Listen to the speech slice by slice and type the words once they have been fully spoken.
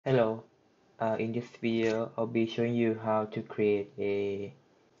Hello, in this video I'll be showing you how to create a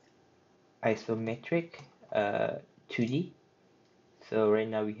isometric 2D. So right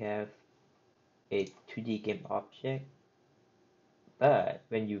now we have a 2D game object, but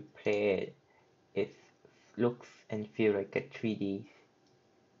when you play it, it looks and feels like a 3D,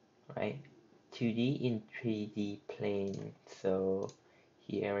 right? 2D in 3D plane. So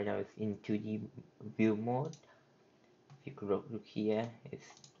here right now it's in 2D view mode. If you could look here, it's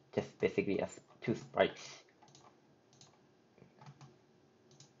just basically two sprites.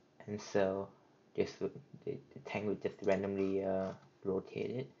 And so this would the tank would just randomly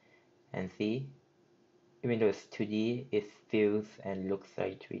rotate it and see, even though it's 2D, it feels and looks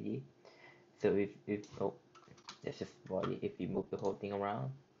like 3D. So if oh, that's just body. If we move the whole thing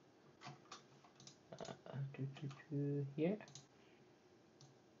around here,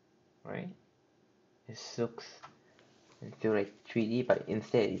 right, it looks and feel like 3D, but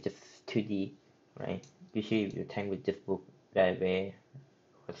instead it's just 2D, right? Usually the tank would just move that way,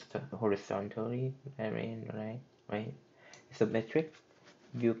 horizontally, that way, right? Isometric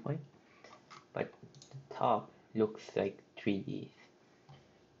viewpoint, but the top looks like 3D.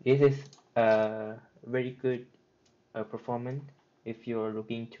 This is a very good performance if you're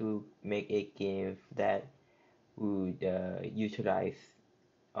looking to make a game that would utilize,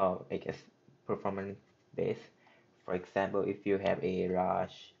 I guess, performance based. For example, if you have a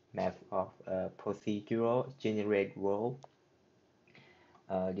large map of procedural generate world,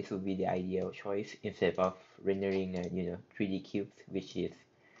 this would be the ideal choice instead of rendering 3D cubes, which is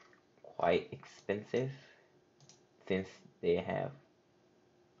quite expensive since they have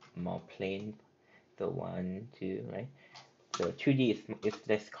more plane. So one, two, right? So 2D is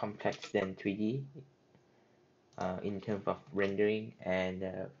less complex than 3D in terms of rendering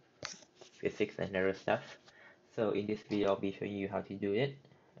and physics and other stuff. So in this video, I'll be showing you how to do it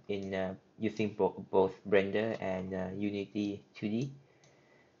in using both Blender and Unity 2D.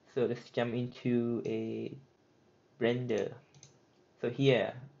 So let's jump into a Blender. So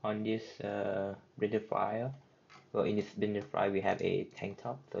here on this Blender file, well, in this Blender file, we have a tank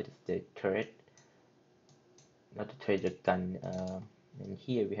top, so it's the turret, not the turret, the gun. And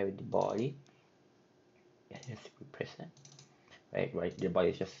here we have the body. Yeah, just press that. Right, the body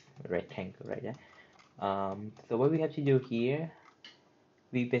is just a rectangle right there. So what we have to do here,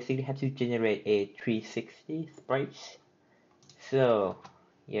 we basically have to generate a 360 sprites. So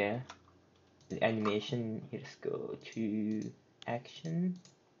yeah, the animation, let's go to action.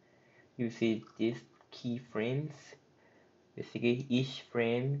 You see these keyframes. Basically each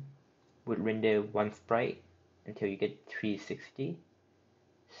frame would render one sprite until you get 360.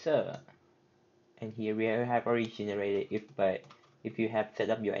 So, and here we have already generated but if you have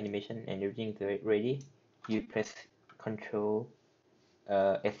set up your animation and everything is ready, you press Control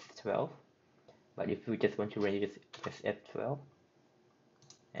F12. But if you just want to render, just press F12,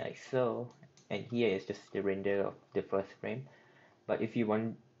 and like so. And here is just the render of the first frame. But if you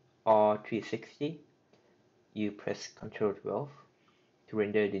want all 360, you press Control 12 to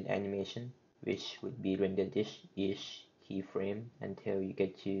render the animation, which would be render this each keyframe until you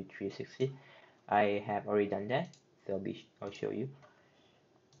get to 360. I have already done that, so I'll show you.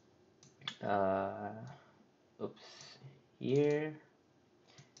 Oops, here,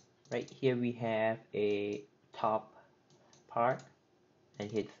 right here we have a top part,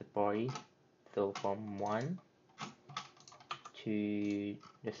 and here's the body. So from 1 to,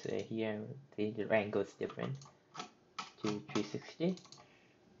 let's say here, the angle is different, to 360,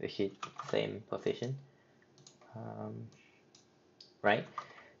 which is same position. Right,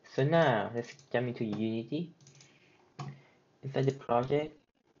 so now let's jump into Unity. Inside the project,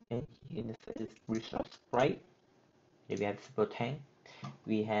 and inside this resource sprite, here we have simple tank.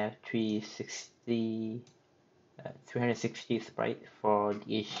 We have 360 sprite for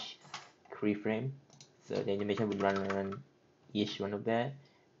each keyframe. So the animation would run on each one of that.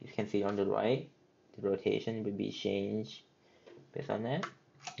 You can see on the right, the rotation will be changed based on that.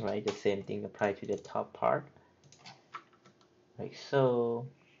 Right, the same thing applies to the top part. Like so.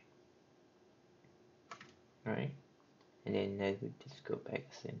 Right, and then I would just go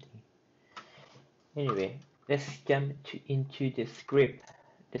back, same thing. Anyway, let's jump into the script.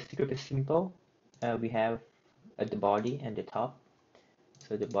 The script is simple. We have the body and the top.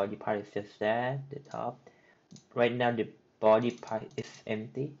 So the body part is just that, the top. Right now the body part is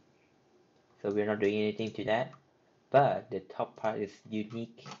empty, so we're not doing anything to that. But the top part is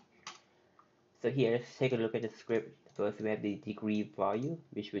unique. So here, let's take a look at the script. First, we have the degree value,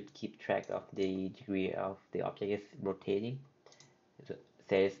 which would keep track of the degree of the object is rotating. So it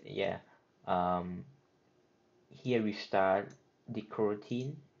says, yeah, here we start the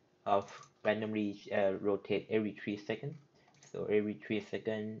coroutine, of randomly rotate every 3 seconds. So every 3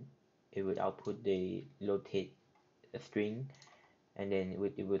 seconds, it would output the rotate string, and then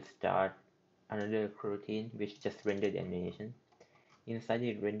it would start another coroutine which just render the animation. Inside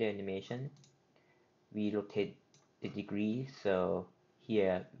the render animation, we rotate the degree. So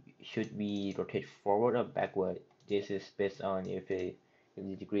here, should we rotate forward or backward? This is based on if the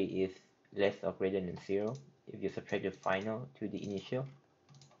degree is less or greater than 0. If you subtract the final to the initial,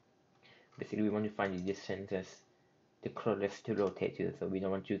 basically we want to find the distance as the closest to rotate to. So we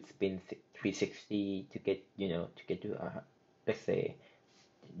don't want to spin 360 to get, to get to, let's say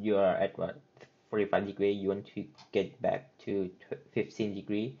you are at what, 45 degree, you want to get back to 15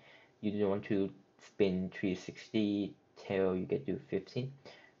 degree. You don't want to spin 360 till you get to 15.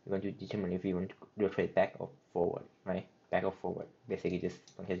 You want to determine if you want to rotate back or forward, right? Back or forward. Basically, just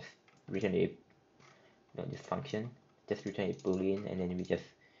return a, this function, just return a boolean, and then we just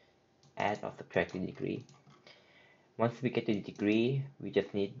add or subtract the degree. Once we get to the degree, we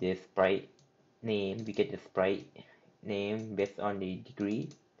just need the sprite name. We get the sprite name based on the degree.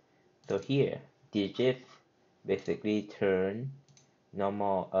 So here, digits basically turn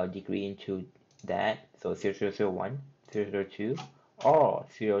normal degree into that. So 0001, 002, or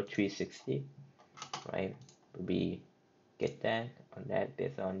 0360, right? We get that on that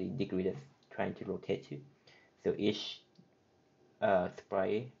based on the degree that's trying to rotate to. So each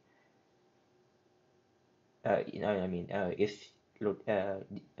sprite,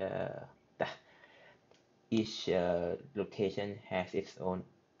 each location has its own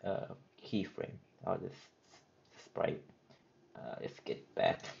keyframe or the sprite. Let's get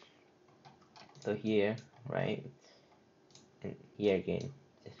back. So here, right, and here again,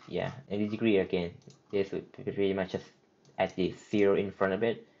 yeah, and the degree again, this would pretty much just add the 0 in front of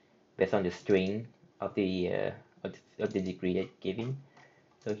it based on the string of the degree that given.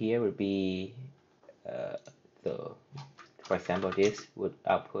 So here would be so for example, this would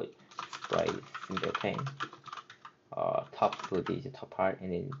output sprite simpleton, or top would be the top part,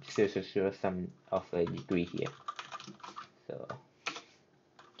 and then 0 some of a degree here. So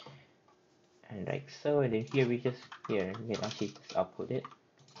and like so, and then here we can actually just output it,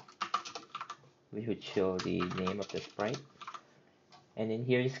 which would show the name of the sprite. And then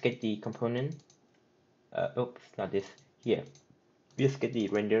here just get the component. Oops, not this. Here, we just get the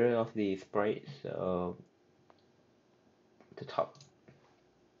render of the sprite. So the top,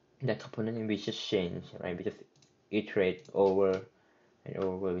 that component, and we just change, right? We just iterate over and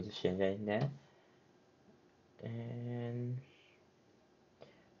over. We just change that in there, and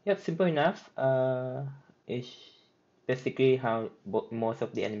yep, simple enough. It's basically how most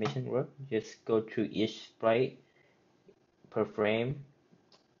of the animation work. Just go through each sprite per frame,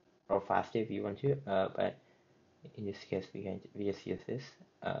 or faster if you want to. But in this case, we just use this.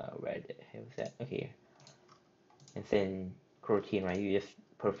 Where the hell is that? Okay. And then coroutine, right? You just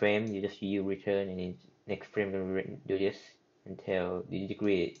per frame, you just return, and in next frame we do this until the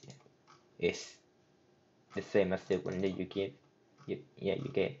degree is the same as the one that you give. You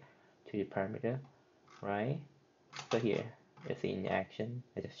get to the parameter, right? So here, let's see in action.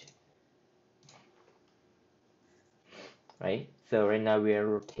 Right. So right now we are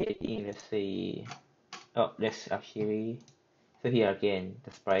rotating. Let's see. Oh, let's actually. So here again,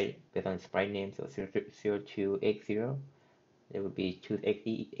 the sprite based on sprite name. So 0280. It would be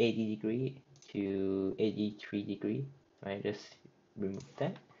 280 degree to 83 degree. Right. Just remove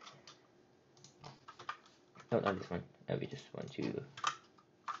that. No, not this one. We just want to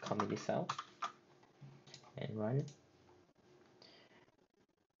comment this out and run.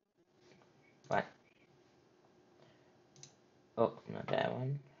 What? Oh, not that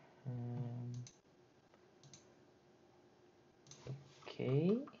one.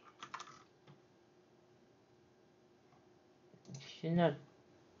 Okay. Should not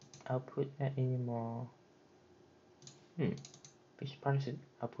output that anymore. Which part is it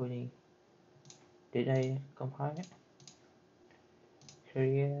outputting? Did I compile it?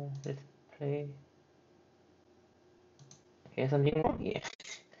 Career, let's play. Okay, something wrong here.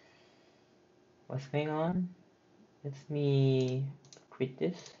 What's going on? Let me quit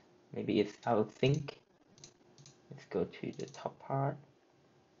this. Maybe it's out of sync. Let's go to the top part.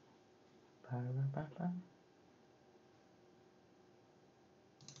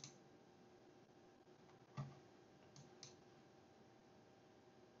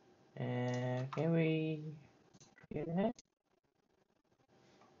 Can we hear that?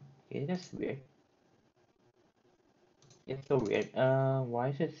 Okay, that's weird. It's so weird. Why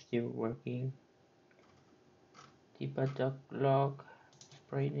is it still working? Debug log,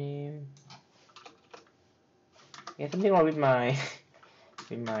 sprite name. Yeah, something wrong with my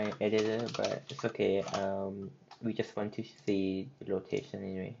with my editor, but it's okay. We just want to see the rotation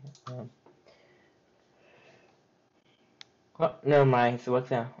anyway. Oh, never mind. It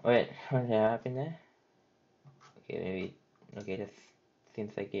works now. Wait, what happened there? Okay, maybe. Okay, that's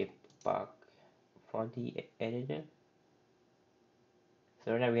since I gave bug for the editor.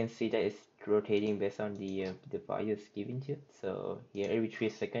 So now we can see that it's rotating based on the values given to it. So here every 3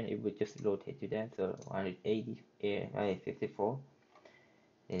 seconds it would just rotate to that. So 180, 154,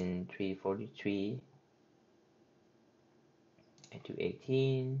 and 343, and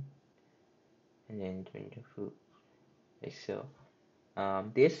 218, and then 22. Like so.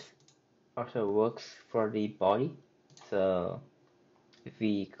 This also works for the body. So if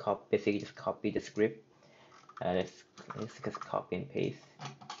we basically just copy the script, let's just copy and paste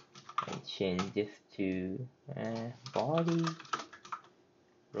and change this to body,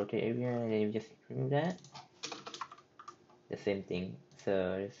 rotate area, and then we just remove that. The same thing.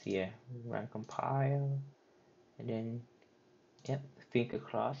 So let's see here, run compile, and then yep, think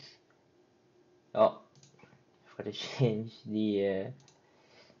across. Oh, I forgot to change the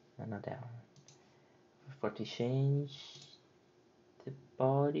not that one. I forgot to change the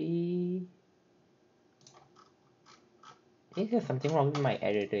body. Is there something wrong with my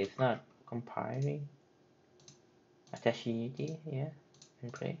editor? It's not compiling. Attach Unity, yeah,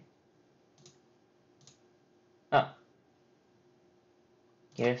 and play. Oh,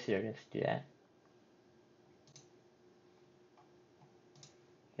 yes, let's do that.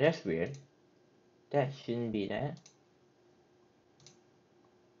 That's weird. That shouldn't be that.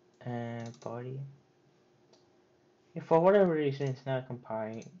 Body. Yeah, for whatever reason, it's not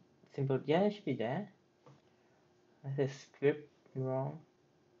compiling. Simple. Yeah, it should be that. That's a script wrong.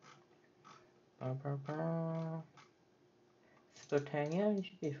 Split hang, yeah, it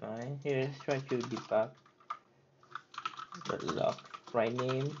should be fine. Here, let's try to debug the log sprite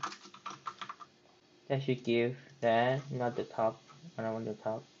name. That should give that, not the top. I don't want the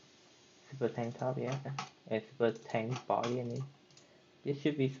top. Super tank top, yeah. A super tank body, I mean. This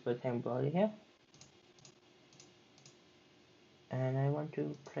should be super tank body here. And I want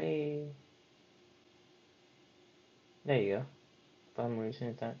to play. There you go. For some reason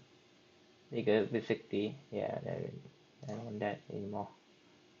it's not. There you go, with 60. Yeah, I don't want that anymore.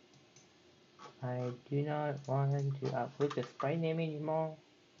 I do not want to upload the sprite name anymore.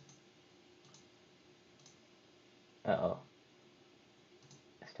 Uh-oh.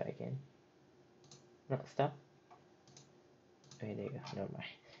 Let's try again. No, stop. Okay, there you go. Never mind.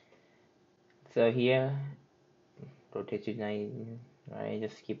 So here, rotate to 9, right?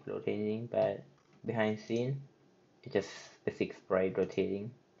 Just keep rotating, but behind scene, it's just basic sprite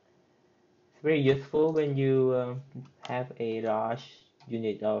rotating. It's very useful when you have a large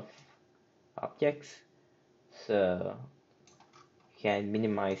unit of objects, so you can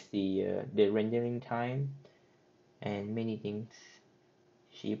minimize the rendering time and many things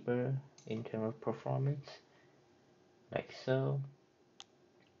cheaper in terms of performance, like so.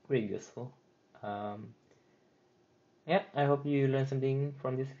 Very useful. Yeah, I hope you learned something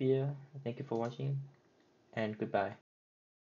from this video. Thank you for watching, and goodbye.